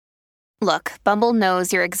Look, Bumble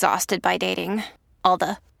knows you're exhausted by dating. All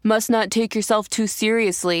the, must not take yourself too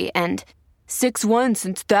seriously, and 6'1"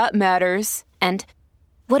 since that matters. And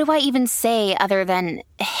what do I even say other than,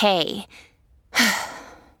 hey?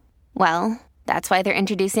 Well, that's why they're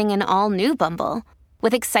introducing an all-new Bumble,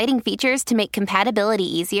 with exciting features to make compatibility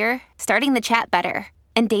easier, starting the chat better,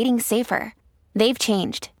 and dating safer. They've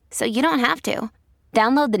changed, so you don't have to.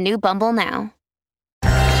 Download the new Bumble now.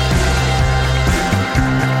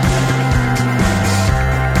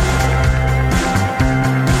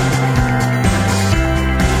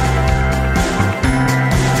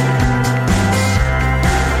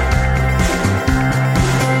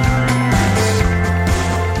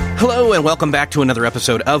 Hello and welcome back to another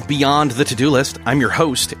episode of Beyond the To-Do List. I'm your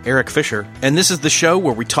host, Eric Fisher, and this is the show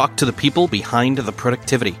where we talk to the people behind the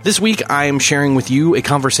productivity. This week, I am sharing with you a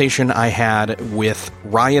conversation I had with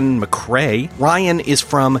Ryan Mcrae. Ryan is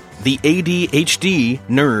from the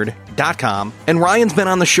ADHDnerd.com, and Ryan's been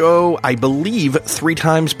on the show, I believe, 3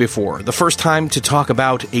 times before. The first time to talk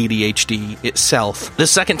about ADHD itself. The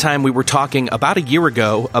second time we were talking about a year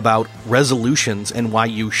ago about resolutions and why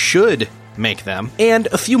you should make them. And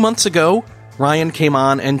a few months ago, Ryan came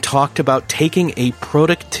on and talked about taking a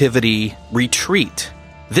productivity retreat.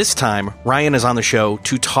 This time, Ryan is on the show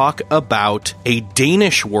to talk about a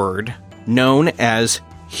Danish word known as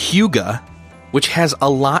Hygge, which has a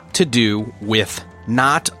lot to do with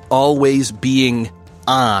not always being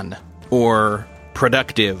on or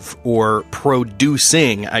productive or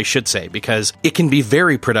producing, I should say, because it can be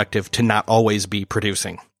very productive to not always be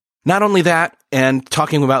producing. Not only that, and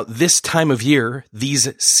talking about this time of year, these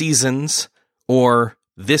seasons, or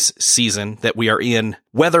this season that we are in,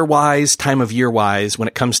 weather-wise, time of year-wise, when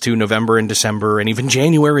it comes to November and December, and even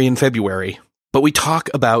January and February. But we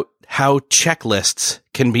talk about how checklists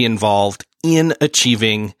can be involved in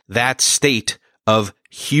achieving that state of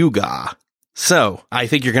Hygge. So, I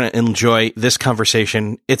think you're going to enjoy this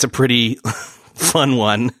conversation. It's a pretty fun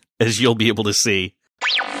one, as you'll be able to see.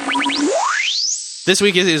 This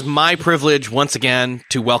week it is my privilege once again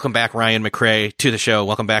to welcome back Ryan Mcrae to the show.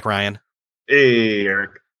 Welcome back, Ryan. Hey,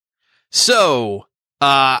 Eric. So,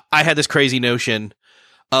 I had this crazy notion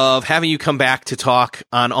of having you come back to talk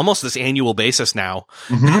on almost this annual basis now.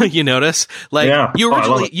 Mm-hmm. You notice? Like, yeah.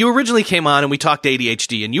 You originally came on and we talked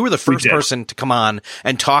ADHD, and you were the first person to come on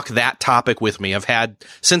and talk that topic with me. I've had,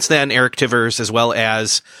 since then, Eric Tivers, as well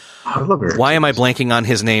as, I love Eric. Why am I blanking on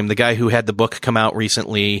his name? The guy who had the book come out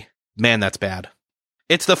recently. Man, that's bad.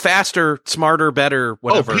 It's the faster, smarter, better,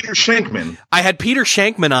 whatever. Oh, Peter Shankman. I had Peter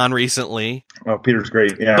Shankman on recently. Oh, Peter's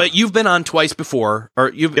great. Yeah. But you've been on twice before, or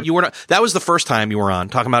you were not, that was the first time you were on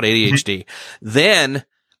talking about ADHD. Then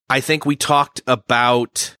I think we talked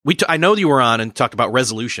about, I know you were on and talked about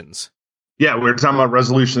resolutions. Yeah. We were talking about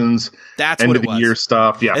resolutions. That's end what of it was. The year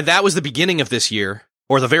stuff. Yeah. And that was the beginning of this year,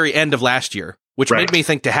 or the very end of last year, which made me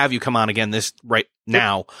think to have you come on again this right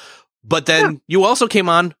now. But then you also came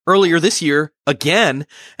on earlier this year again,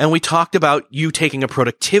 and we talked about you taking a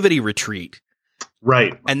productivity retreat.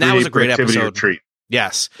 Right. And that was a great episode. Retreat.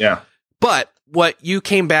 Yes. Yeah. But what you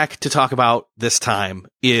came back to talk about this time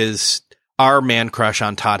is our man crush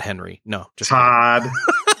on Todd Henry. No, just Todd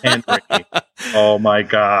Henry. Oh my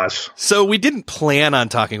gosh. So we didn't plan on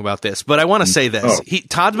talking about this, but I want to say this.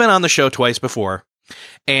 Todd's been on the show twice before,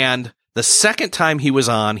 and the second time he was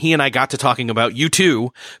on, he and I got to talking about U2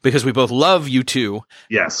 because we both love U2.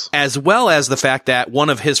 Yes. As well as the fact that one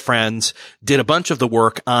of his friends did a bunch of the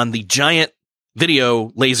work on the giant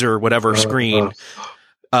video laser, whatever screen,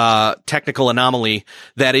 technical anomaly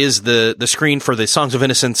that is the screen for the Songs of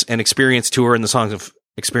Innocence and Experience tour and the Songs of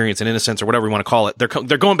Experience and Innocence, or whatever you want to call it.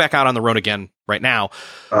 They're going back out on the road again right now.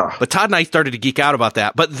 But Todd and I started to geek out about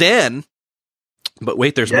that. But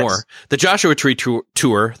wait, there's more. The Joshua Tree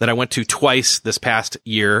tour that I went to twice this past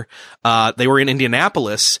year, they were in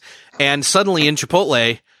Indianapolis, and suddenly in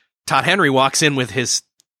Chipotle, Todd Henry walks in with his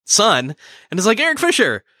son and is like, Eric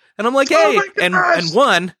Fisher. And I'm like, hey. And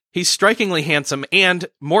one, he's strikingly handsome and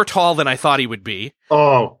more tall than I thought he would be.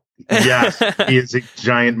 Oh, yes. He is a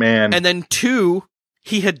giant man. And then 2,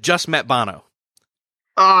 he had just met Bono.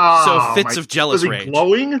 Oh, so fits of jealous rage. Was he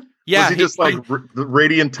glowing? Yeah, was he just like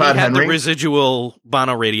radiant Todd Henry? He had Henry? the residual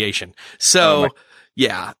Bono radiation. So,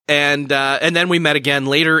 yeah. And then we met again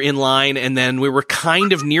later in line, and then we were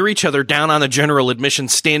kind of near each other down on the general admission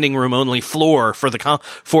standing room only floor for the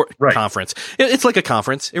conference. It's like a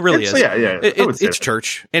conference. It really is. Yeah. It's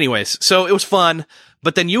church. Anyways, so it was fun.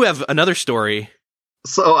 But then you have another story.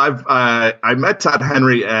 So I met Todd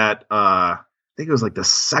Henry at, I think it was like the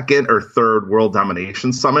second or third World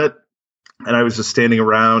Domination Summit. And I was just standing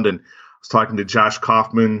around, and was talking to Josh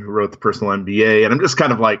Kaufman, who wrote the Personal MBA, and I'm just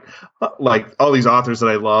kind of like all these authors that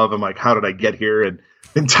I love. I'm like, how did I get here?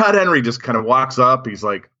 And Todd Henry just kind of walks up. He's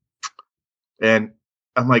like, and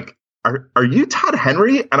I'm like, are you Todd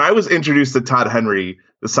Henry? And I was introduced to Todd Henry.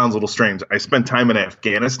 This sounds a little strange. I spent time in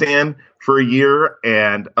Afghanistan for a year,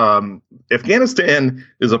 and Afghanistan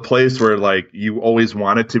is a place where like you always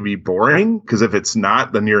want it to be boring, because if it's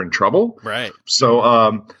not, then you're in trouble. Right. So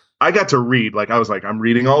I got to read, like I was like, I'm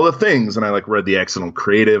reading all the things, and I like read The Excellent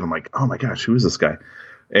Creative. I'm like, oh my gosh, who is this guy?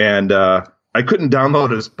 And I couldn't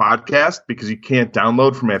download his podcast because you can't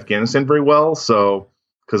download from Afghanistan very well. So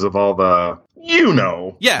because of all the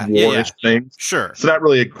warish things. Sure. So not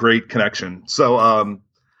really a great connection. So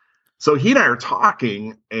so he and I are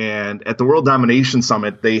talking, and at the World Domination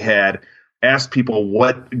Summit, they had asked people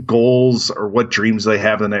what goals or what dreams they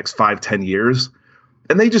have in the next 5-10 years.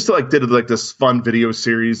 And they just like did like this fun video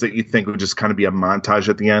series that you think would just kind of be a montage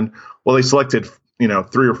at the end. Well, they selected, 3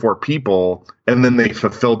 or 4 people, and then they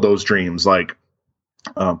fulfilled those dreams. Like,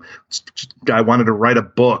 guy wanted to write a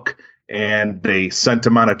book, and they sent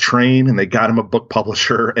him on a train, and they got him a book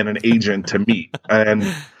publisher and an agent to meet. And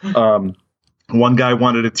one guy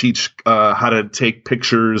wanted to teach how to take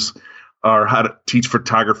pictures or how to teach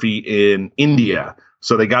photography in India.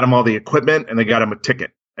 So they got him all the equipment, and they got him a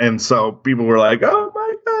ticket. And so people were like, oh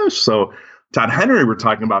my gosh. So Todd Henry were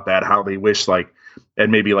talking about that, how they wish like at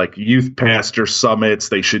maybe like youth pastor summits,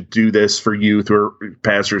 they should do this for youth or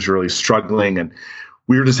pastors really struggling. And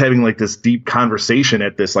we were just having like this deep conversation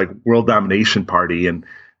at this like world domination party. And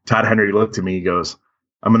Todd Henry looked at me, he goes,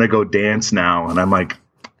 I'm going to go dance now. And I'm like,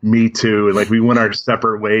 me too. And like, we went our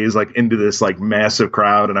separate ways, like into this like massive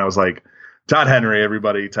crowd. And I was like, Todd Henry,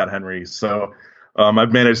 everybody, Todd Henry. So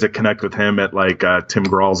I've managed to connect with him at like Tim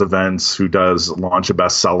Grohl's events, who does launch a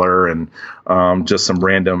bestseller and just some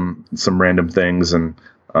random things. And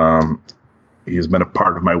he's been a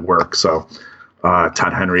part of my work. So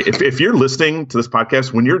Todd Henry, if you're listening to this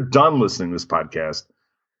podcast, when you're done listening to this podcast,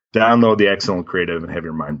 download The Excellent Creative and have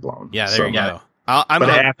your mind blown. Yeah, there you go.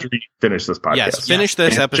 After you finish this podcast. Yes, finish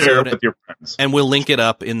this episode. Share it with your friends. And we'll link it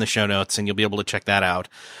up in the show notes, and you'll be able to check that out.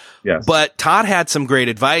 Yes. But Todd had some great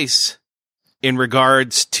advice in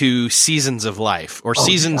regards to seasons of life, or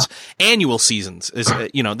annual seasons, is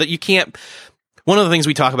that you can't. One of the things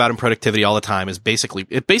we talk about in productivity all the time is basically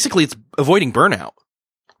it's avoiding burnout,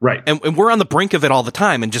 right? And we're on the brink of it all the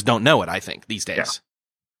time and just don't know it. I think these days.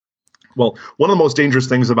 Yeah. Well, one of the most dangerous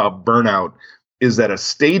things about burnout is that a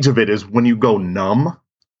stage of it is when you go numb,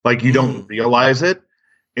 like you don't realize it,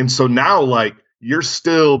 and so now like you're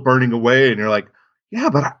still burning away, and you're like, yeah,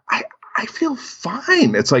 but I feel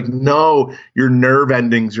fine. It's like, no, your nerve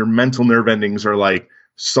endings, your mental nerve endings are like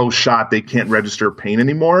so shot they can't register pain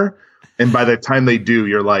anymore. And by the time they do,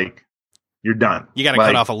 you're like, you're done. You got to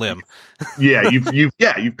cut off a limb.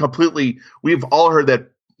 You've completely, we've all heard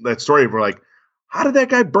that story of, we're like, how did that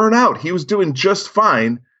guy burn out? He was doing just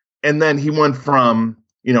fine. And then he went from,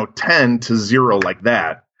 10 to 0 like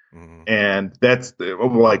that. Mm-hmm. And that's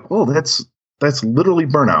like, well, that's literally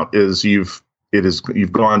burnout.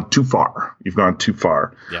 You've gone too far. You've gone too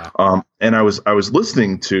far. Yeah. And I was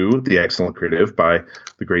listening to The Excellent Creative by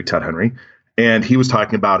the great Todd Henry, and he was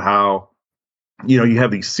talking about how, you have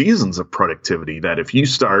these seasons of productivity that if you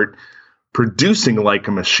start producing like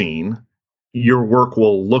a machine, your work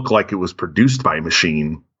will look like it was produced by a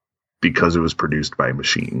machine because it was produced by a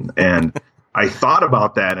machine. And I thought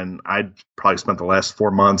about that, and I probably spent the last 4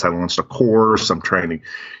 months. I launched a course. I'm trying to,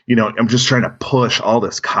 I'm just trying to push all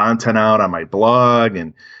this content out on my blog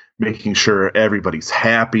and making sure everybody's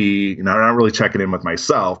happy. I'm not really checking in with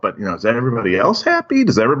myself, but is everybody else happy?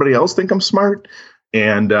 Does everybody else think I'm smart?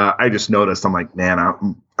 And I just noticed, I'm like, man,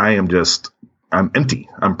 I'm empty.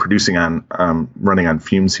 I'm running on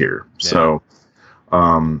fumes here. Yeah. So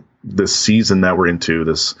this season that we're into,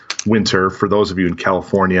 this winter, for those of you in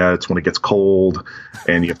California, it's when it gets cold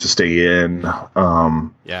and you have to stay in.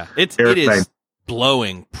 It is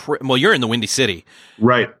blowing. Well, you're in the Windy City,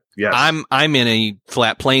 right? Yes, I'm in a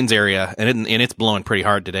flat plains area, and it's blowing pretty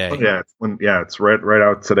hard today. It's right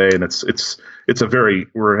out today, and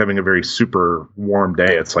we're having a very super warm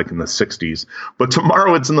day. It's like in the 60s, but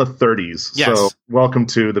tomorrow it's in the 30s. Yes. So welcome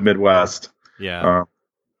to the Midwest. Yeah.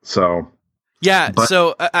 So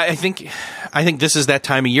I think this is that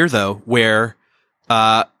time of year though where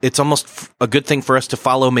it's almost a good thing for us to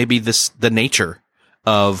follow maybe the nature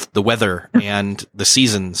of the weather and the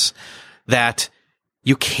seasons, that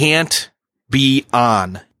you can't be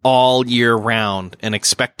on all year round and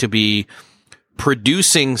expect to be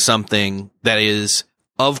producing something that is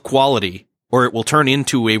of quality, or it will turn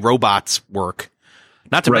into a robot's work.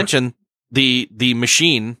 Not to mention the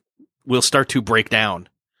machine will start to break down.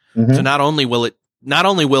 Mhm. So not only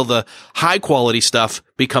will the high quality stuff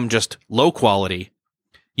become just low quality,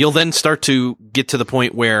 you'll then start to get to the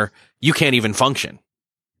point where you can't even function.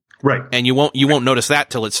 Right. And you won't notice that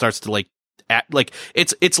till it starts to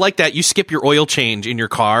it's like that. You skip your oil change in your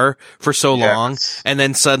car for so long, and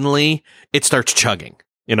then suddenly it starts chugging,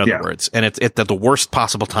 in other words. And it's at the worst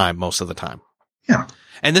possible time most of the time. Yeah.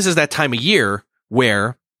 And this is that time of year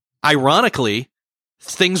where, ironically,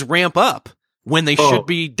 things ramp up when they should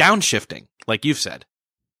be downshifting, like you've said.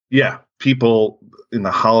 Yeah. People in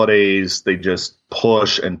the holidays, they just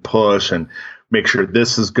push and make sure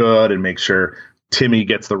this is good and make sure Timmy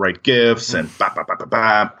gets the right gifts and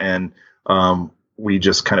and we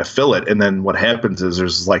just kind of fill it. And then what happens is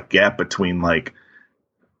there's like gap between like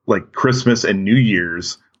Christmas and New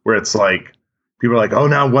Year's where it's like people are like, oh,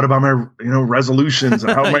 now what about my resolutions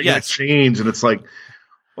and how am I going to change? And it's like,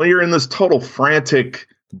 well, you're in this total frantic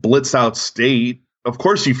blitz out state. Of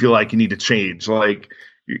course you feel like you need to change. Like,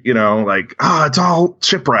 it's all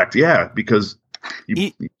shipwrecked. Yeah, because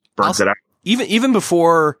you burnt it out. Even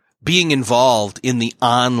before being involved in the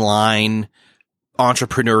online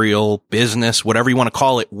entrepreneurial business, whatever you want to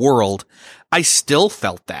call it, world, I still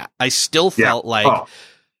felt that. I still felt like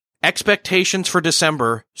expectations for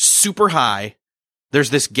December super high.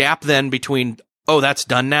 There's this gap then between, oh, that's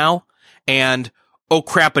done now, and, oh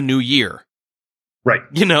crap, a new year. Right.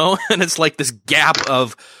 And it's like this gap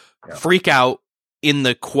of freak out in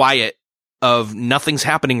the quiet of nothing's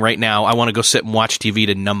happening right now. I want to go sit and watch TV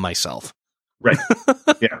to numb myself. Right.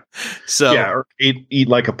 Yeah. Or eat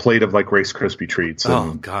like a plate of like Rice Krispie treats.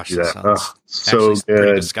 Oh gosh, that sounds so good.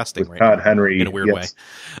 Pretty disgusting right Todd now, Henry in a weird way.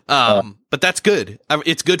 But that's good.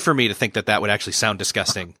 It's good for me to think that would actually sound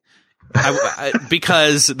disgusting,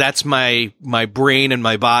 because that's my brain and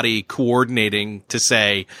my body coordinating to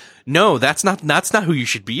say, no, that's not who you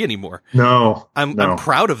should be anymore. No, I'm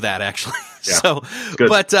proud of that actually. Yeah. So, good.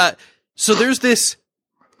 But so there's this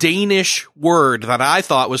Danish word that I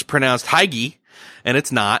thought was pronounced Hygge, and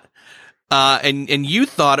it's not. And you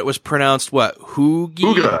thought it was pronounced what?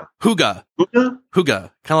 Hygge? Hygge. Kind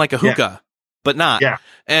of like a hookah, but not. Yeah.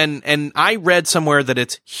 And I read somewhere that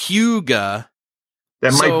it's Hygge.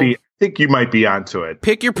 That might be. I think you might be onto it.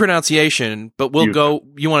 Pick your pronunciation, but we'll go.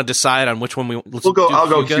 You want to decide on which one we'll go. I'll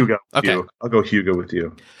go Hygge. Okay. I'll go Hygge with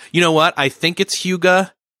you. You know what? I think it's Hygge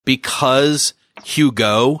because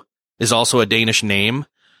Hugo is also a Danish name.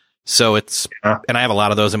 So and I have a lot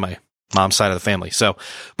of those in my mom's side of the family. So,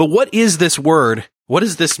 but what is this word? What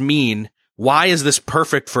does this mean? Why is this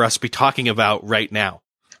perfect for us to be talking about right now?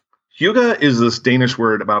 Hygge is this Danish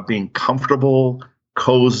word about being comfortable,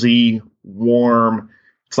 cozy, warm.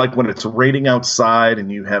 It's like when it's raining outside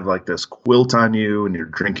and you have like this quilt on you and you're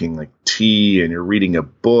drinking like tea and you're reading a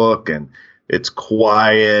book and it's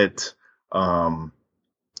quiet.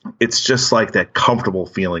 It's just like that comfortable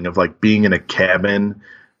feeling of like being in a cabin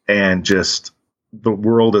and just the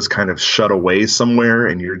world is kind of shut away somewhere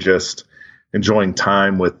and you're just enjoying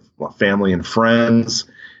time with family and friends.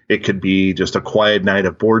 It could be just a quiet night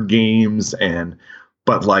of board games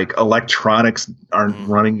but like electronics aren't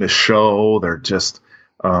running the show. They're just,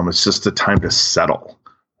 it's just a time to settle.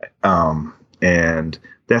 And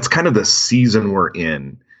that's kind of the season we're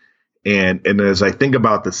in. And as I think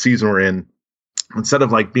about the season we're in, instead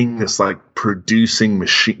of like being this like producing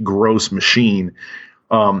gross machine,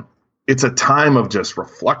 it's a time of just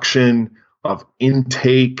reflection, of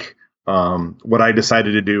intake. What I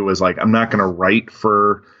decided to do was like, I'm not going to write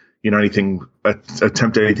for,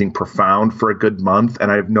 attempt anything profound for a good month.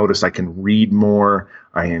 And I've noticed I can read more.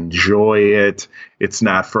 I enjoy it. It's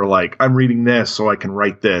not for like, I'm reading this so I can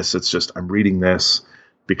write this. It's just, I'm reading this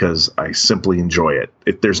because I simply enjoy it.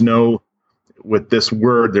 With this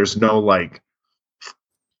word, there's no like,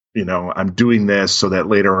 I'm doing this so that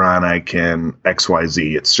later on I can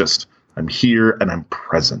XYZ. It's just, I'm here and I'm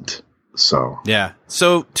present. So, yeah.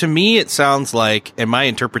 So to me, it sounds like, and my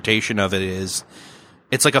interpretation of it is,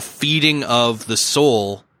 it's like a feeding of the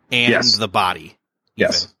soul and the body. Even.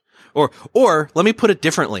 Yes. Or let me put it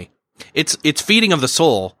differently. It's feeding of the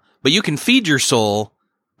soul, but you can feed your soul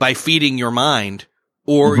by feeding your mind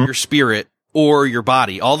or your spirit or your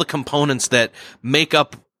body. All the components that make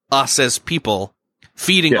up us as people,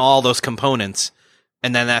 feeding all those components,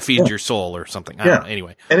 and then that feeds your soul or something. I don't know.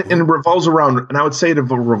 Anyway. And it revolves around, and I would say it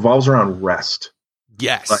revolves around rest.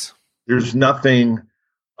 Yes. Like, there's nothing,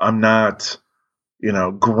 I'm not,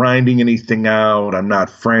 grinding anything out. I'm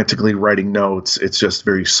not frantically writing notes. It's just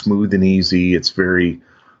very smooth and easy. It's very,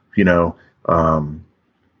 and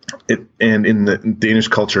in the Danish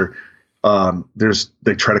culture,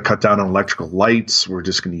 they try to cut down on electrical lights. We're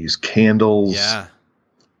just going to use candles. Yeah.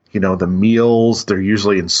 the meals, they're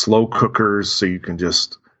usually in slow cookers. So you can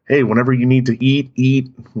just, hey, whenever you need to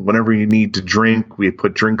eat, whenever you need to drink, we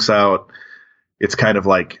put drinks out. It's kind of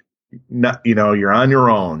like, you're on your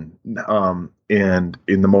own, and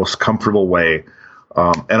in the most comfortable way.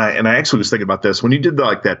 And I actually was thinking about this when you did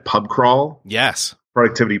that pub crawl. Yes.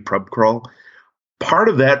 Productivity pub crawl. Part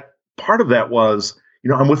of that was,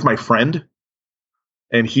 I'm with my friend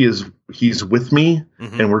and he's with me,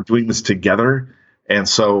 and we're doing this together. And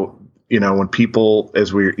so, when people,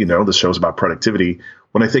 as the show's about productivity,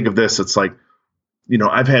 when I think of this, it's like,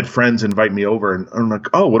 I've had friends invite me over and I'm like,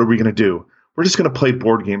 oh, what are we going to do? We're just going to play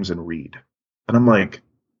board games and read. And I'm like,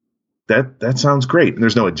 that sounds great. And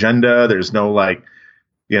there's no agenda. There's no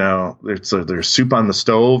there's soup on the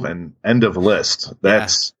stove and end of list.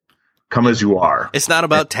 That's come as you are. It's not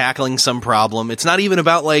about tackling some problem. It's not even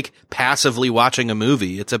about passively watching a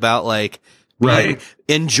movie. It's about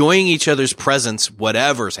enjoying each other's presence,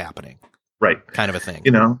 whatever's happening. Right. Kind of a thing.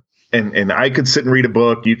 And I could sit and read a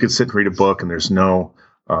book. You could sit and read a book, and there's no,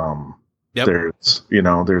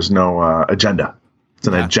 there's no agenda. It's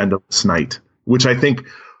an agendaless night, which I think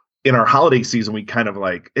in our holiday season, we kind of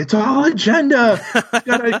it's all agenda.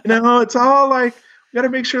 It's all we got to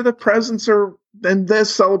make sure the presents are in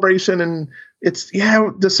this celebration, and it's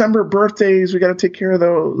December birthdays. We got to take care of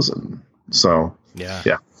those. And so,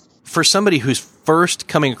 yeah. For somebody who's first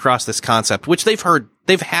coming across this concept, which they've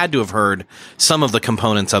had to have heard some of the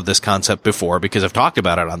components of this concept before, because I've talked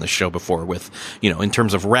about it on the show before with, in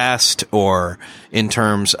terms of rest, or in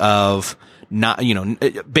terms of not,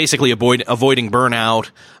 basically avoiding burnout,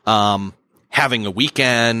 having a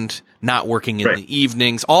weekend, not working in the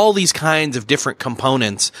evenings, all these kinds of different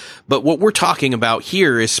components. But what we're talking about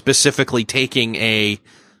here is specifically taking a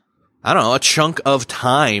chunk of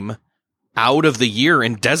time out of the year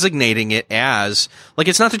and designating it as,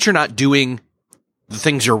 it's not that you're not doing the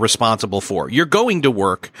things you're responsible for. You're going to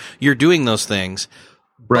work, you're doing those things,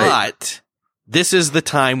 but this is the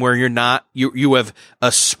time where you have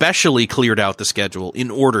especially cleared out the schedule in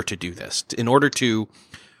order to do this, in order to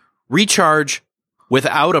recharge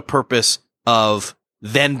without a purpose of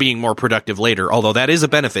then being more productive later. Although that is a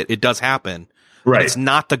benefit. It does happen. Right. It's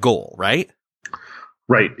not the goal, right?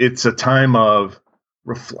 Right. It's a time of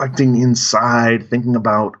reflecting inside, thinking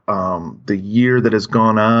about the year that has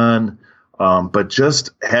gone on, but just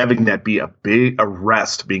having that be a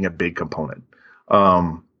rest being a big component.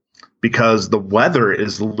 Because the weather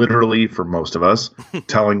is literally, for most of us,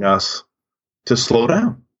 telling us to slow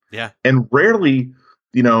down. Yeah. And rarely,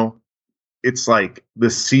 it's like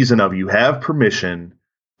this season of you have permission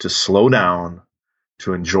to slow down,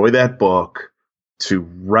 to enjoy that book, to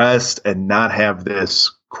rest and not have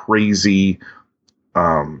this crazy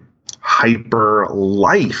hyper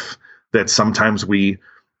life that sometimes we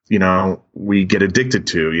get addicted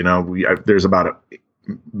to. There's about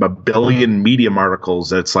a billion Medium articles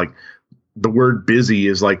that's the word busy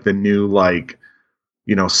is the new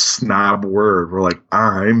snob word. We're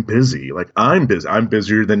I'm busy. I'm busy. I'm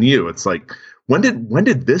busier than you. It's when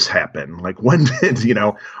did this happen? When did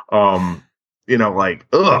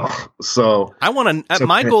ugh. So I want to.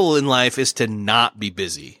 My goal in life is to not be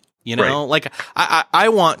busy. I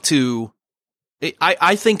want to.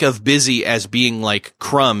 I think of busy as being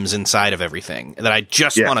crumbs inside of everything that I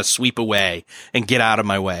just want to sweep away and get out of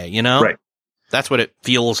my way. Right. That's what it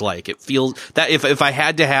feels like. It feels that if I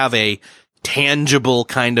had to have a tangible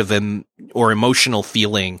kind of or emotional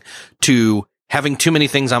feeling to having too many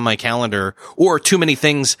things on my calendar, or too many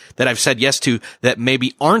things that I've said yes to that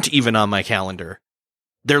maybe aren't even on my calendar,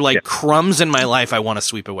 they're crumbs in my life I want to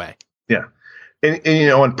sweep away. Yeah.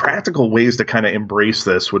 And practical ways to kind of embrace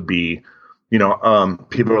this would be,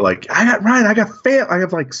 people are I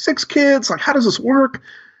have 6 kids. How does this work?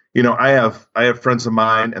 I have friends of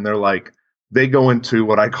mine, and they're they go into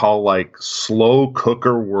what I call slow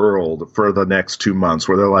cooker world for the next 2 months,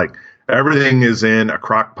 where they're everything is in a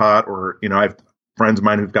crock pot, or, I have friends of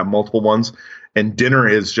mine who've got multiple ones, and dinner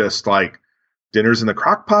is just dinner's in the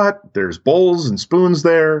crock pot. There's bowls and spoons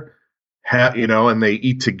there, and they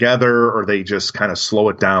eat together, or they just kind of slow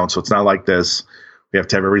it down. So it's not like this. We have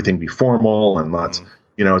to have everything be formal, and let's,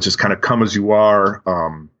 just kind of come as you are.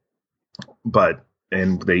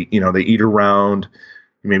 And they eat around,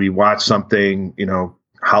 maybe watch something,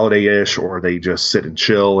 holiday-ish, or they just sit and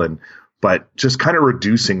chill, but just kind of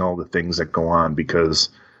reducing all the things that go on, because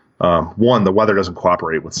one, the weather doesn't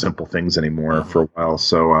cooperate with simple things anymore for a while.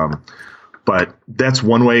 So, but that's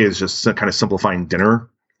one way, is just kind of simplifying dinner.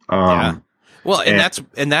 Well,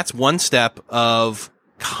 and that's one step of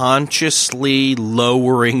consciously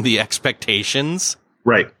lowering the expectations.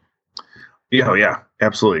 Right. Yeah,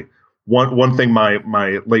 absolutely. one thing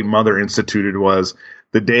my late mother instituted was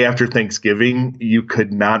the day after Thanksgiving, you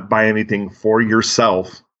could not buy anything for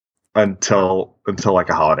yourself until like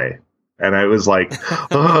a holiday. And I was like,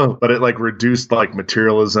 oh, but it like reduced like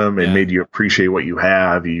materialism and made you appreciate what you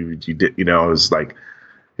have. You did, it was like,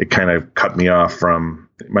 it kind of cut me off from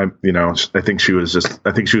my, I think she was a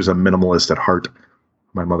minimalist at heart,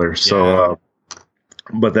 my mother. So,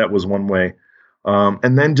 but that was one way.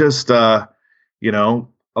 And then just,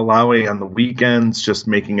 allowing on the weekends, just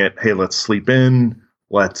making it, hey, let's sleep in.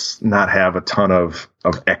 Let's not have a ton of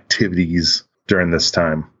activities during this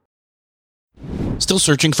time. Still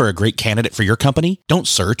searching for a great candidate for your company? Don't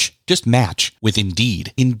search, just match with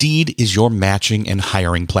Indeed. Indeed is your matching and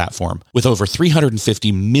hiring platform with over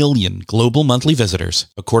 350 million global monthly visitors,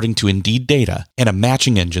 according to Indeed data, and a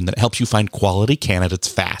matching engine that helps you find quality candidates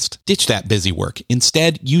fast. Ditch that busy work.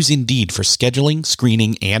 Instead, use Indeed for scheduling,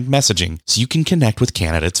 screening, and messaging so you can connect with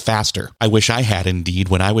candidates faster. I wish I had Indeed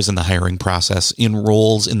when I was in the hiring process in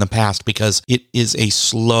roles in the past because it is a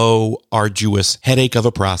slow, arduous headache of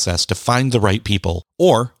a process to find the right people,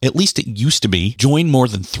 or at least it used to be. Join more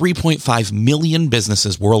than 3.5 million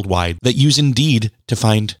businesses worldwide that use Indeed to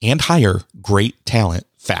find and hire great talent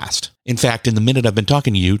fast. In fact, in the minute I've been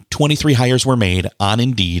talking to you, 23 hires were made on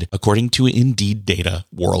Indeed, according to Indeed data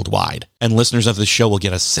worldwide. And listeners of this show will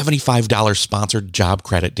get a $75 sponsored job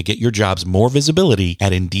credit to get your jobs more visibility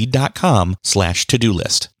at Indeed.com/to-do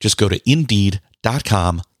list. Just go to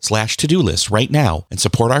Indeed.com/to-do list right now and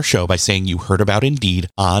support our show by saying you heard about Indeed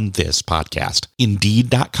on this podcast.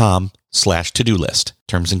 Indeed.com/to-do list.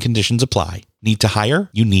 Terms and conditions apply. Need to hire?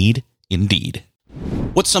 You need Indeed.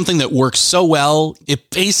 What's something that works so well, it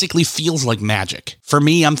basically feels like magic? For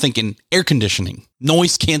me, I'm thinking air conditioning,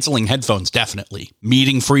 noise canceling headphones, definitely.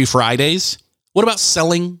 Meeting-free Fridays? What about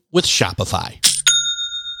selling with Shopify?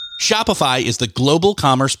 Shopify is the global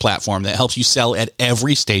commerce platform that helps you sell at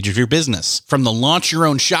every stage of your business. From the launch your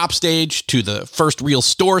own shop stage to the first real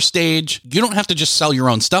store stage, you don't have to just sell your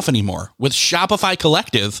own stuff anymore. With Shopify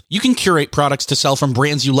Collective, you can curate products to sell from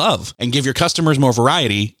brands you love and give your customers more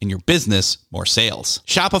variety and your business more sales.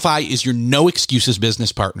 Shopify is your no excuses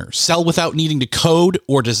business partner. Sell without needing to code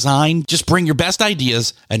or design. Just bring your best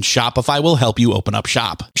ideas and Shopify will help you open up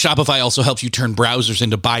shop. Shopify also helps you turn browsers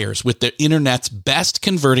into buyers with the internet's best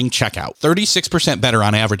converting checkout, 36% better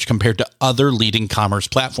on average compared to other leading commerce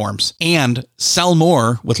platforms, and sell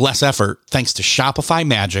more with less effort thanks to Shopify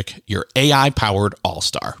Magic, your AI-powered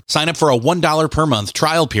all-star. Sign up for a $1 per month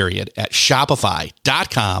trial period at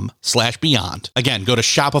shopify.com/beyond. Again, go to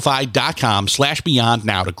shopify.com/beyond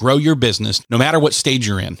now to grow your business no matter what stage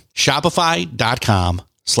you're in.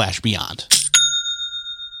 Shopify.com/beyond.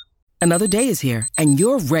 Another day is here, and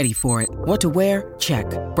you're ready for it. What to wear? Check.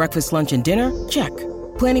 Breakfast, lunch, and dinner? Check.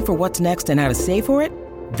 Planning for what's next and how to save for it?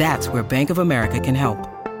 That's where Bank of America can help.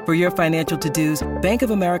 For your financial to-dos, Bank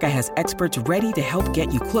of America has experts ready to help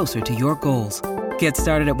get you closer to your goals. Get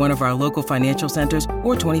started at one of our local financial centers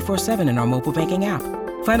or 24/7 in our mobile banking app.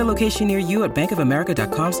 Find a location near you at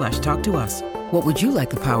bankofamerica.com/talktous. What would you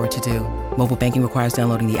like the power to do? Mobile banking requires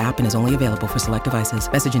downloading the app and is only available for select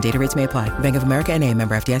devices. Message and data rates may apply. Bank of America N.A.,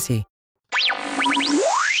 member FDIC.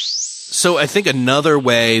 So I think another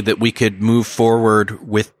way that we could move forward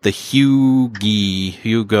with the Hygge,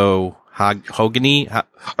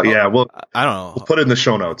 Yeah, well, I don't know. We'll put it in the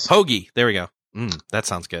show notes. Hygge, there we go. That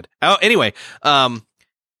sounds good. Oh, anyway, Hygge,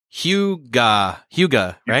 right?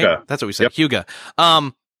 Hygge. That's what we said. Yep. Hygge,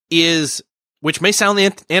 is, which may sound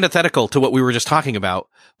antithetical to what we were just talking about,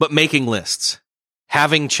 but making lists,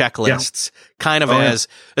 having checklists, kind of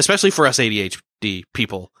especially for us ADHD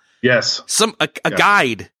people. Yes. A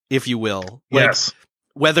guide, if you will. Like, yes.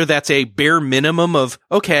 Whether that's a bare minimum of,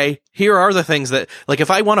 okay, here are the things that, like,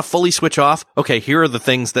 if I want to fully switch off, okay, here are the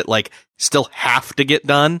things that, like, still have to get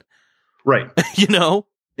done. Right.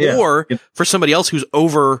 Yeah. Or for somebody else who's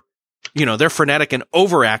they're frenetic and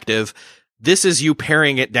overactive, this is you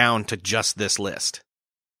paring it down to just this list.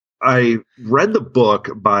 I read the book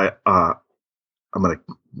by, I'm going to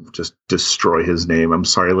just destroy his name. I'm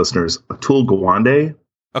sorry, listeners. Atul Gawande.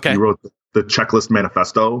 Okay. He wrote the Checklist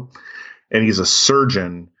Manifesto, and he's a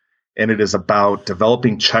surgeon, and it is about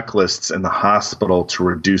developing checklists in the hospital to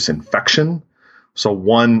reduce infection. So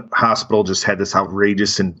one hospital just had this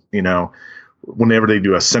outrageous, and whenever they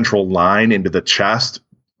do a central line into the chest,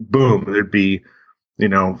 boom, there'd be,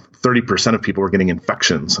 30% of people were getting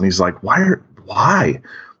infections. And he's like, why?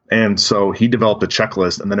 And so he developed a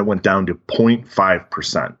checklist, and then it went down to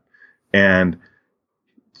 0.5%. And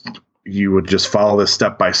you would just follow this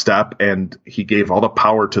step by step. And he gave all the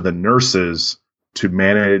power to the nurses to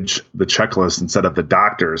manage the checklist instead of the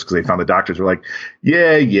doctors, because they found the doctors were like,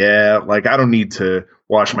 yeah, like I don't need to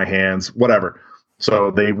wash my hands, whatever.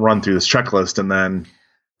 So they run through this checklist, and then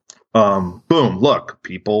boom, look,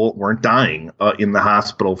 people weren't dying in the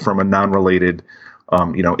hospital from a non-related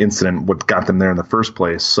incident, what got them there in the first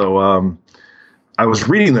place. So I was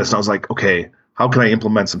reading this and I was like, okay, how can I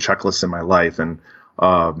implement some checklists in my life? And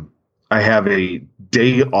I have a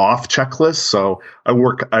day off checklist. So I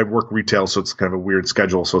work retail, so it's kind of a weird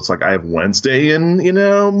schedule. So it's like I have Wednesday and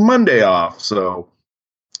Monday off. So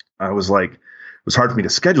I was like, it was hard for me to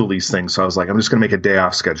schedule these things. So I was like, I'm just going to make a day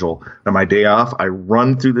off schedule. And my day off, I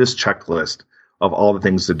run through this checklist of all the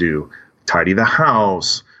things to do. Tidy the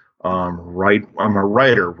house, write. I'm a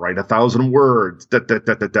writer, write 1,000 words,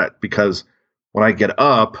 because when I get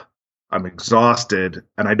up, I'm exhausted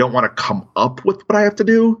and I don't want to come up with what I have to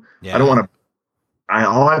do. Yeah. I don't want to,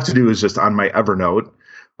 all I have to do is just on my Evernote,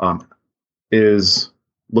 is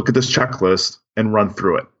look at this checklist and run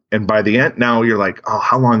through it. And by the end, now you're like, oh,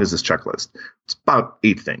 how long is this checklist? It's about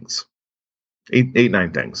 8 things,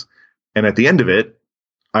 9 things. And at the end of it,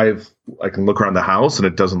 I can look around the house and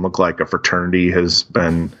it doesn't look like a fraternity has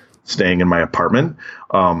been staying in my apartment.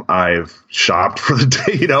 I've shopped for the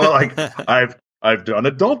day, I've done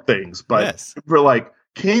adult things, but yes. We're like,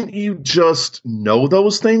 can't you just know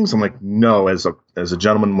those things? I'm like, no, as a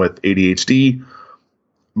gentleman with ADHD,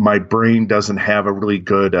 my brain doesn't have a really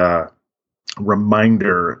good,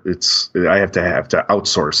 reminder. I have to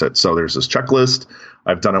outsource it. So there's this checklist.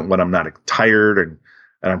 I've done it when I'm not tired, and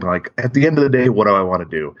I'm like, at the end of the day, what do I want to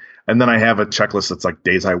do? And then I have a checklist that's like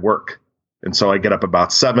days I work. And so I get up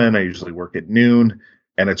about 7. I usually work at noon,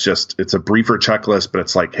 and it's a briefer checklist, but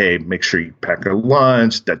it's like, hey, make sure you pack your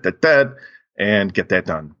lunch, and get that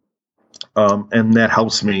done. And that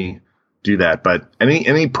helps me do that. But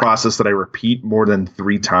any process that I repeat more than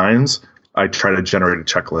 3 times, I try to generate a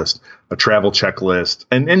checklist, a travel checklist.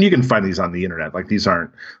 And you can find these on the internet. Like this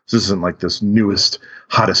isn't like this newest,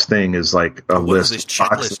 hottest thing is like a list. This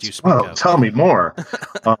checklist you speak of? Tell me more.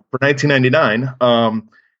 For $19.99.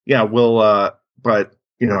 But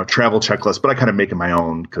a travel checklist, but I kind of make it my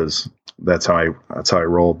own because that's how I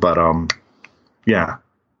roll. But, yeah.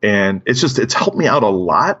 And it's helped me out a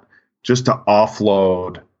lot just to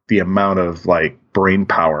offload the amount of like brain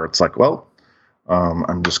power. It's like, well,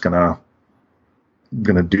 I'm just going to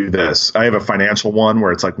do this. I have a financial one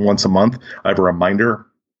where it's like once a month, I have a reminder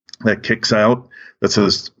that kicks out that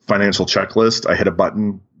says financial checklist. I hit a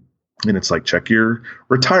button and it's like, check your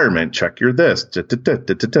retirement, check your this,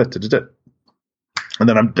 and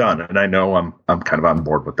then I'm done. And I know I'm kind of on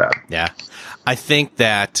board with that. Yeah. I think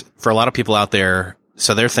that for a lot of people out there,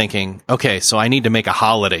 so they're thinking, okay, so I need to make a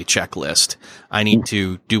holiday checklist. I need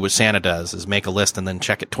to do what Santa does, is make a list and then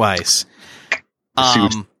check it twice.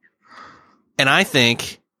 And I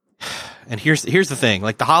think, and here's the thing,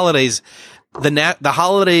 like the holidays, the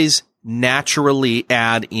holidays naturally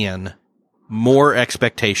add in more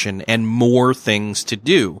expectation and more things to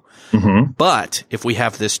do. Mm-hmm. But if we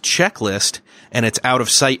have this checklist and it's out of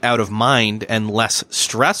sight, out of mind, and less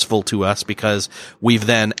stressful to us because we've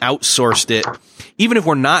then outsourced it, even if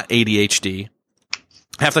we're not ADHD,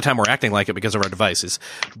 half the time we're acting like it because of our devices.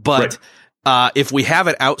 But if we have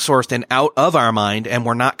it outsourced and out of our mind, and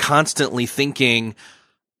we're not constantly thinking,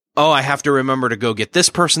 oh, I have to remember to go get this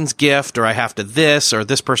person's gift, or I have to this, or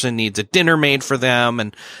this person needs a dinner made for them,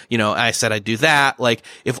 and, I said I'd do that. Like,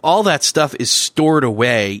 if all that stuff is stored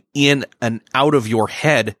away in an out of your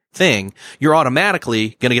head thing, you're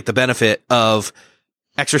automatically going to get the benefit of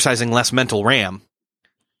exercising less mental RAM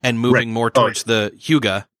and moving more towards the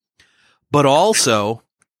Hygge. But also,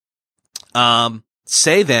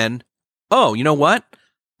 say then, oh, you know what?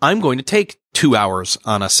 I'm going to take 2 hours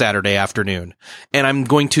on a Saturday afternoon, and I'm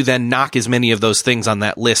going to then knock as many of those things on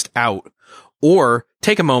that list out, or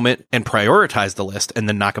take a moment and prioritize the list and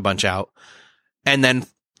then knock a bunch out, and then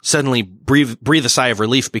suddenly breathe a sigh of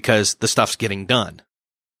relief because the stuff's getting done.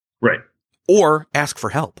 Right. Or ask for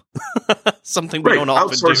help. Something we don't often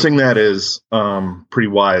do. Outsourcing that is pretty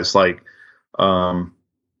wise. Like, I've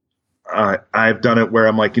done it where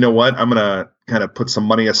I'm like, you know what? I'm going to kind of put some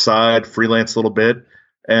money aside, freelance a little bit,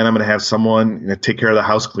 and I'm going to have someone take care of the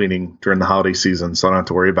house cleaning during the holiday season, so I don't have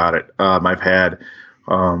to worry about it. I've had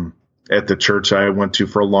at the church I went to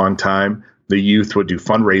for a long time, the youth would do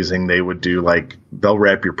fundraising. They would do they'll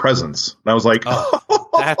wrap your presents. And I was like, oh,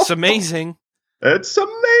 that's amazing. It's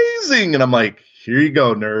amazing. And I'm like, here you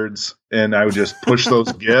go, nerds. And I would just push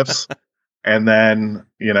those gifts. And then,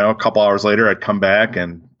 a couple hours later, I'd come back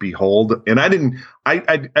and behold. And I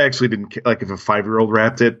actually didn't, if a 5-year-old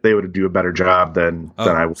wrapped it, they would do a better job than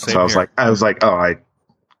I would. So I was like, oh, I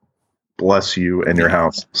bless you and your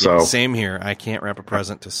house. So yeah, same here. I can't wrap a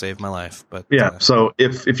present to save my life, but yeah. So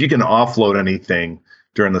if you can offload anything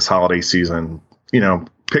during this holiday season,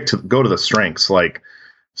 go to the strengths. Like,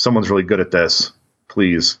 someone's really good at this.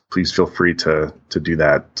 Please feel free to do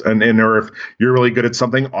that. And or if you're really good at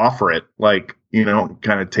something, offer it. Like,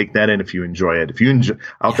 kind of take that in if you enjoy it. If you enjoy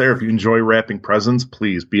if you enjoy wrapping presents,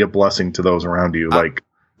 please be a blessing to those around you, like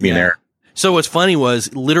me and Aaron. So what's funny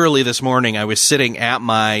was, literally this morning I was sitting at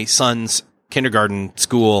my son's kindergarten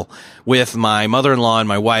school with my mother-in-law and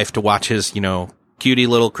my wife to watch his, cutie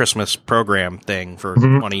little Christmas program thing for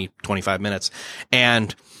 20-25 minutes.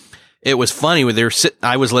 And it was funny when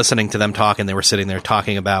I was listening to them talk, and they were sitting there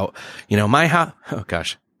talking about, my house. Oh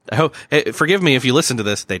gosh. I hope, forgive me if you listen to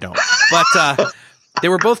this. They don't, but, they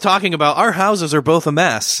were both talking about our houses are both a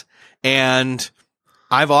mess. And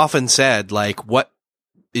I've often said, like, what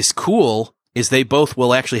is cool is they both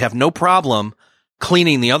will actually have no problem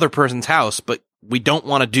cleaning the other person's house, but we don't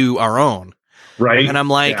want to do our own. Right. And I'm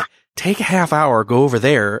like, take a half hour, go over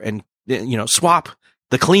there and, swap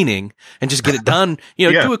the cleaning and just get it done,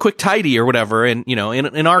 do a quick tidy or whatever. And,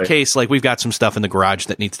 in our case, like, we've got some stuff in the garage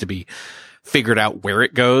that needs to be figured out where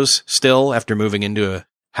it goes still after moving into a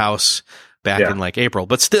house back in like April,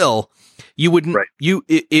 but still you wouldn't,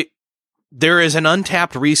 there is an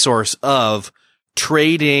untapped resource of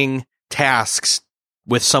trading tasks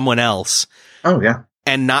with someone else. Oh yeah.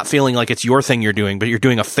 And not feeling like it's your thing you're doing, but you're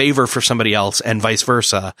doing a favor for somebody else, and vice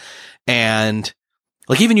versa. And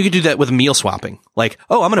like, even you could do that with meal swapping. Like,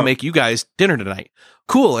 oh, I'm going to make you guys dinner tonight.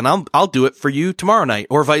 Cool. And I'll do it for you tomorrow night,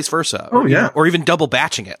 or vice versa. Oh yeah. Or even double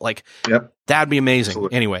batching it. Like, that'd be amazing.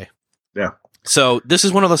 Absolutely. Anyway. Yeah. So this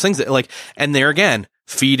is one of those things that, like, and there again,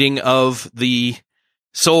 feeding of the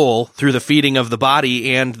soul through the feeding of the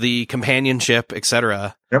body and the companionship,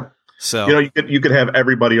 etc. Yep. So, you could have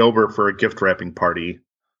everybody over for a gift wrapping party,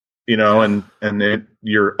 and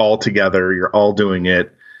you're all together, you're all doing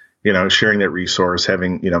it, sharing that resource,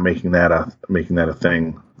 having, making that a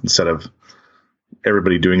thing instead of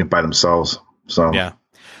everybody doing it by themselves. So,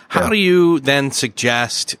 how do you then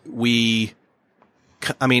suggest is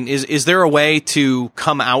there a way to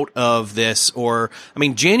come out of this? Or,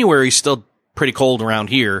 January is still pretty cold around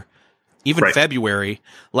here, even February.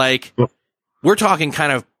 Like, we're talking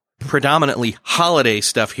kind of predominantly holiday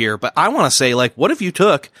stuff here, but I want to say, like, what if you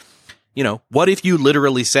took, what if you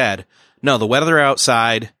literally said, no, the weather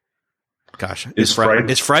outside, gosh, is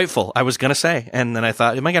frightful. I was going to say, and then I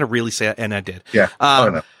thought, am I going to really say it? And I did. Yeah.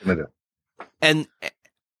 No. And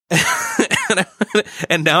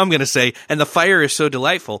and now I'm going to say, and the fire is so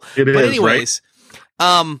delightful. But anyways,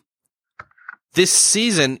 this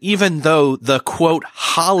season, even though the quote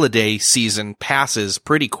holiday season passes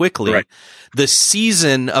pretty quickly, the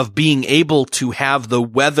season of being able to have the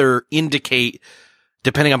weather indicate,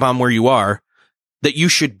 depending upon where you are, that you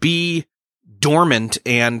should be dormant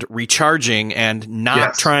and recharging and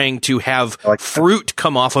not trying to have fruit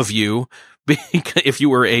come off of you if you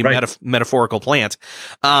were a metaphorical plant.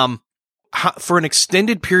 For an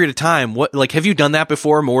extended period of time, have you done that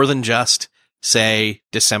before, more than just, say,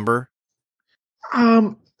 December?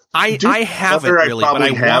 I haven't really, but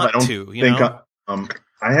I want to.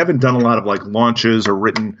 I haven't done a lot of like launches or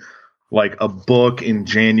written like a book in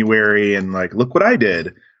January and like, look what I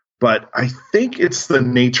did. But I think it's the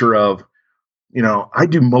nature of, I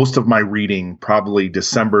do most of my reading probably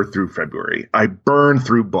December through February. I burn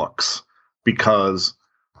through books because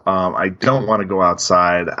I don't want to go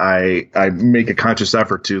outside. I make a conscious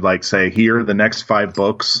effort to like say, here are the next 5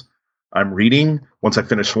 books I'm reading. Once I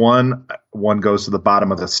finish one goes to the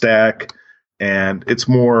bottom of the stack. And it's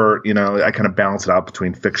more, I kind of balance it out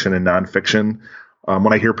between fiction and nonfiction.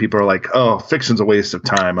 When I hear people are like, oh, fiction's a waste of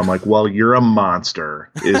time, I'm like, well, you're a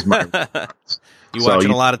monster is my response. You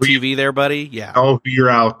watching a lot of TV there, buddy? Yeah. Oh, you're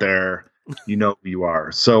out there. You know who you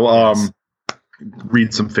are. So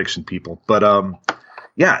read some fiction, people. But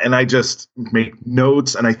and I just make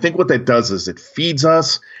notes. And I think what that does is it feeds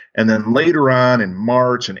us. And then later on in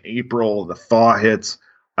March and April, the thaw hits.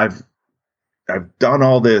 I've done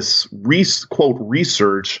all this quote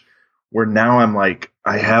research where now I'm like,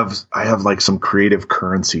 I have like some creative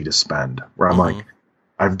currency to spend where I'm like,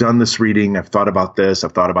 I've done this reading. I've thought about this.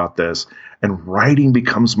 And writing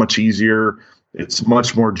becomes much easier. It's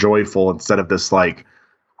much more joyful instead of this like,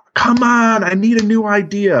 come on, I need a new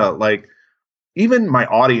idea. Like, even my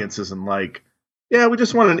audience isn't like, yeah, we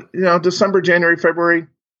just want to, December, January, February.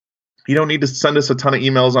 You don't need to send us a ton of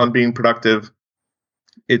emails on being productive.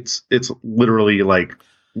 It's literally like,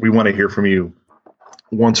 we want to hear from you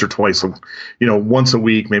once or twice, once a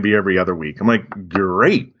week, maybe every other week. I'm like,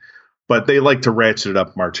 great. But they like to ratchet it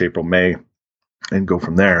up March, April, May. go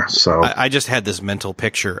from there. So I just had this mental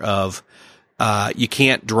picture of you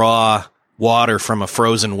can't draw water from a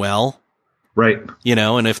frozen well. Right.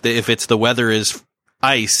 And if it's the weather is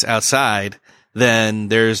ice outside, then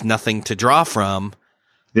there's nothing to draw from.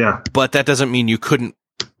 Yeah. But that doesn't mean you couldn't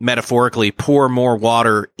metaphorically pour more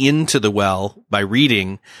water into the well by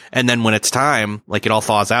reading, and then when it's time, like it all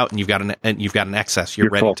thaws out and you've got an excess. You're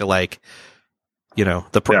ready full. To the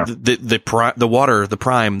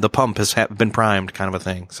pump has been primed, kind of a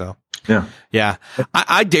thing. So yeah.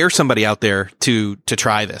 I dare somebody out there to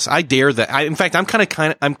try this. I dare that. In fact,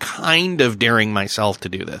 I'm kind of daring myself to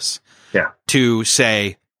do this. Yeah. To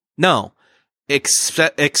say no,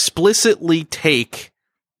 explicitly take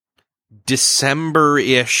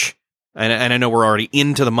December-ish, and I know we're already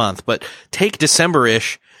into the month, but take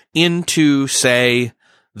December-ish into, say,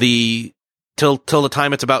 till the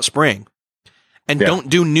time it's about spring, and don't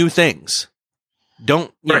do new things.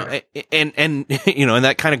 Don't, and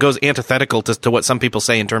that kind of goes antithetical to what some people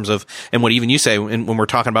say in terms of, and what even you say when we're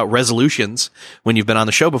talking about resolutions when you've been on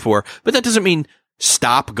the show before, but that doesn't mean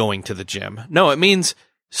stop going to the gym. No, it means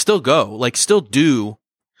still go, like still do.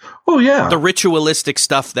 Oh yeah. The ritualistic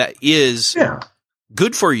stuff that is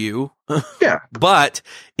good for you. Yeah. But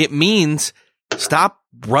it means stop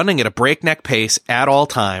running at a breakneck pace at all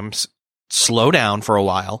times, slow down for a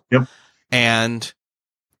while, and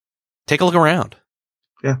take a look around.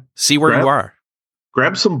 Yeah. See where you are.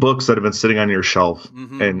 Grab some books that have been sitting on your shelf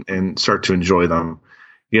and start to enjoy them.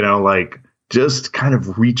 Like just kind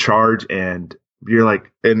of recharge, and you're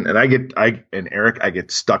like, and Eric, I get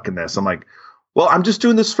stuck in this. I'm like, well, I'm just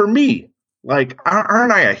doing this for me. Like,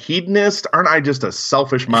 aren't I a hedonist? Aren't I just a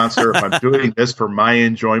selfish monster if I'm doing this for my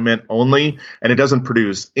enjoyment only, and it doesn't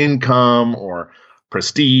produce income or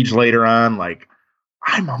prestige later on? Like,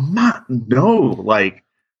 like,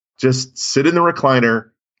 just sit in the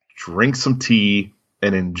recliner, drink some tea,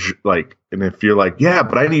 and enjoy, and if you're like, yeah,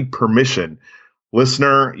 but I need permission.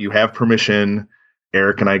 Listener, you have permission.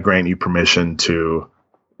 Eric and I grant you permission to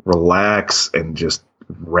relax and just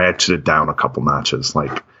ratchet it down a couple notches.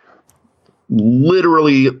 Like,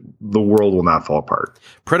 literally, the world will not fall apart.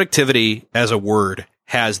 Productivity as a word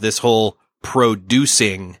has this whole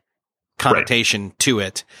producing connotation to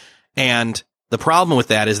it. And the problem with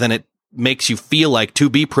that is then it makes you feel like to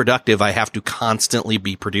be productive, I have to constantly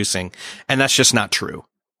be producing. And that's just not true.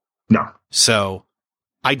 No. So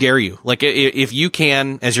I dare you, like, if you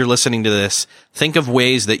can, as you're listening to this, think of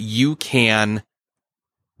ways that you can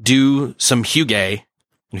do some Hygge.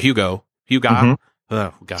 Oh, God.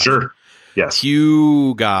 Sure. Yes.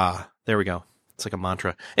 Hygge. There we go. It's like a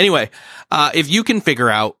mantra. Anyway, if you can figure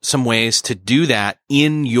out some ways to do that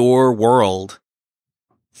in your world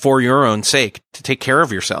for your own sake, to take care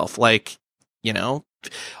of yourself, like,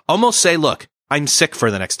 almost say, look, I'm sick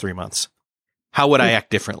for the next 3 months. How would I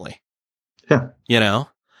act differently? Yeah.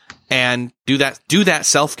 And do that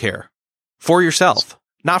self-care for yourself,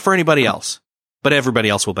 not for anybody else, but everybody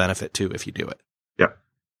else will benefit too if you do it. Yeah.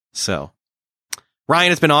 So,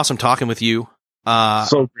 Ryan, it's been awesome talking with you.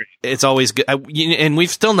 So great. It's always good. And we've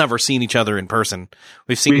still never seen each other in person.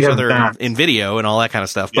 We've seen each other in video and all that kind of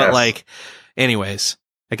stuff. Yes. But anyways,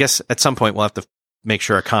 I guess at some point we'll have to make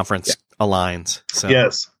sure our conference aligns. So.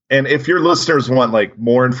 Yes. And if your listeners want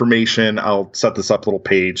more information, I'll set this up a little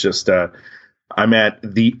page. Just, I'm at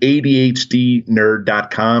the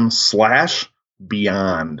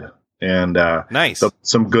ADHDnerd.com/beyond. And nice.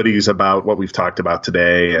 Some goodies about what we've talked about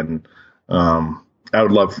today. And I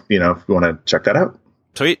would love, if you want to check that out.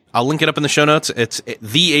 Sweet. I'll link it up in the show notes. It's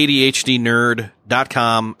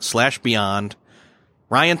theadhdnerd.com/beyond.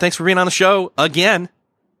 Ryan, thanks for being on the show again.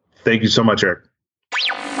 Thank you so much, Eric.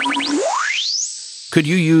 Could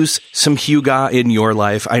you use some Hygge in your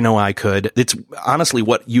life? I know I could. It's honestly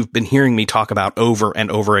what you've been hearing me talk about over and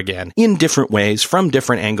over again in different ways, from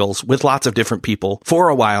different angles, with lots of different people for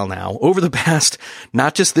a while now, over the past,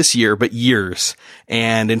 not just this year, but years.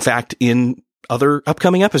 And in fact, in other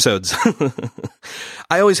upcoming episodes.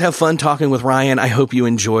 I always have fun talking with Ryan. I hope you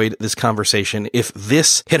enjoyed this conversation. If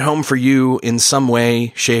this hit home for you in some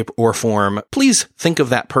way, shape, or form, please think of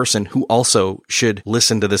that person who also should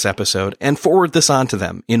listen to this episode and forward this on to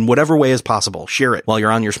them in whatever way is possible. Share it while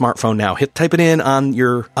you're on your smartphone now. Type it in on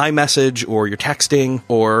your iMessage or your texting,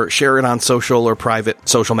 or share it on social or private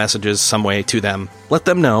social messages some way to them. Let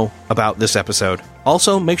them know about this episode.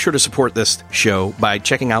 Also, make sure to support this show by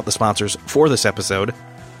checking out the sponsors for this episode.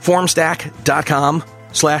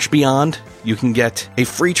 Formstack.com/beyond. You can get a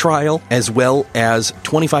free trial as well as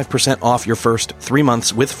 25% off your first 3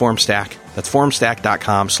 months with Formstack. That's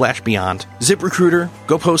formstack.com/beyond. ZipRecruiter,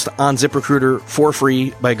 go post on ZipRecruiter for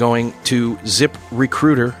free by going to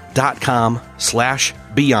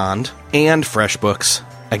ziprecruiter.com/beyond. And FreshBooks.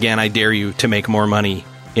 Again, I dare you to make more money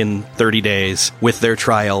in 30 days with their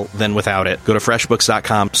trial than without it. Go to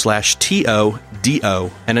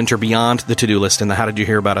freshbooks.com/TODO and enter Beyond the To-Do List in the How Did You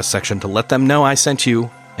Hear About Us section to let them know I sent you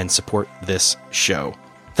and support this show.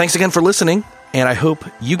 Thanks again for listening, and I hope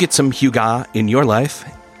you get some Hygge in your life,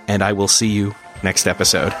 and I will see you next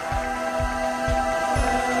episode.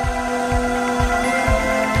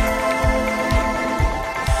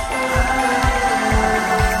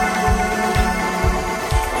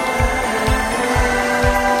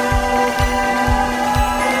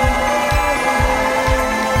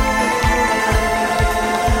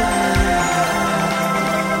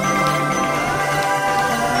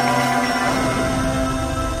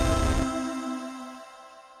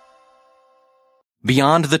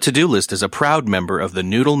 Beyond the To-Do List is a proud member of the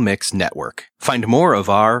Noodle Mix Network. Find more of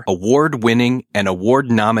our award-winning and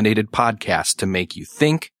award-nominated podcasts to make you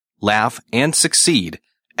think, laugh, and succeed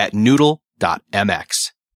at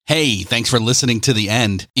noodle.mx. Hey, thanks for listening to the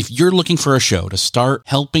end. If you're looking for a show to start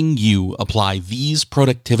helping you apply these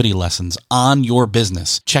productivity lessons on your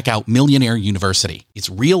business, check out Millionaire University. It's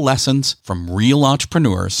real lessons from real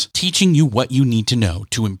entrepreneurs teaching you what you need to know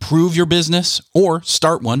to improve your business or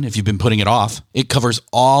start one if you've been putting it off. It covers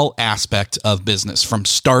all aspects of business, from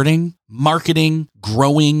starting, marketing,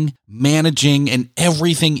 growing, managing, and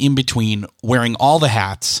everything in between, wearing all the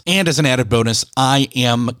hats. And as an added bonus, I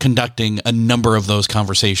am conducting a number of those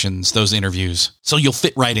conversations, those interviews, so you'll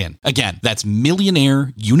fit right in. Again, that's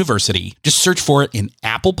Millionaire University. Just search for it in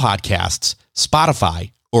Apple Podcasts,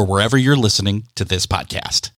 Spotify, or wherever you're listening to this podcast.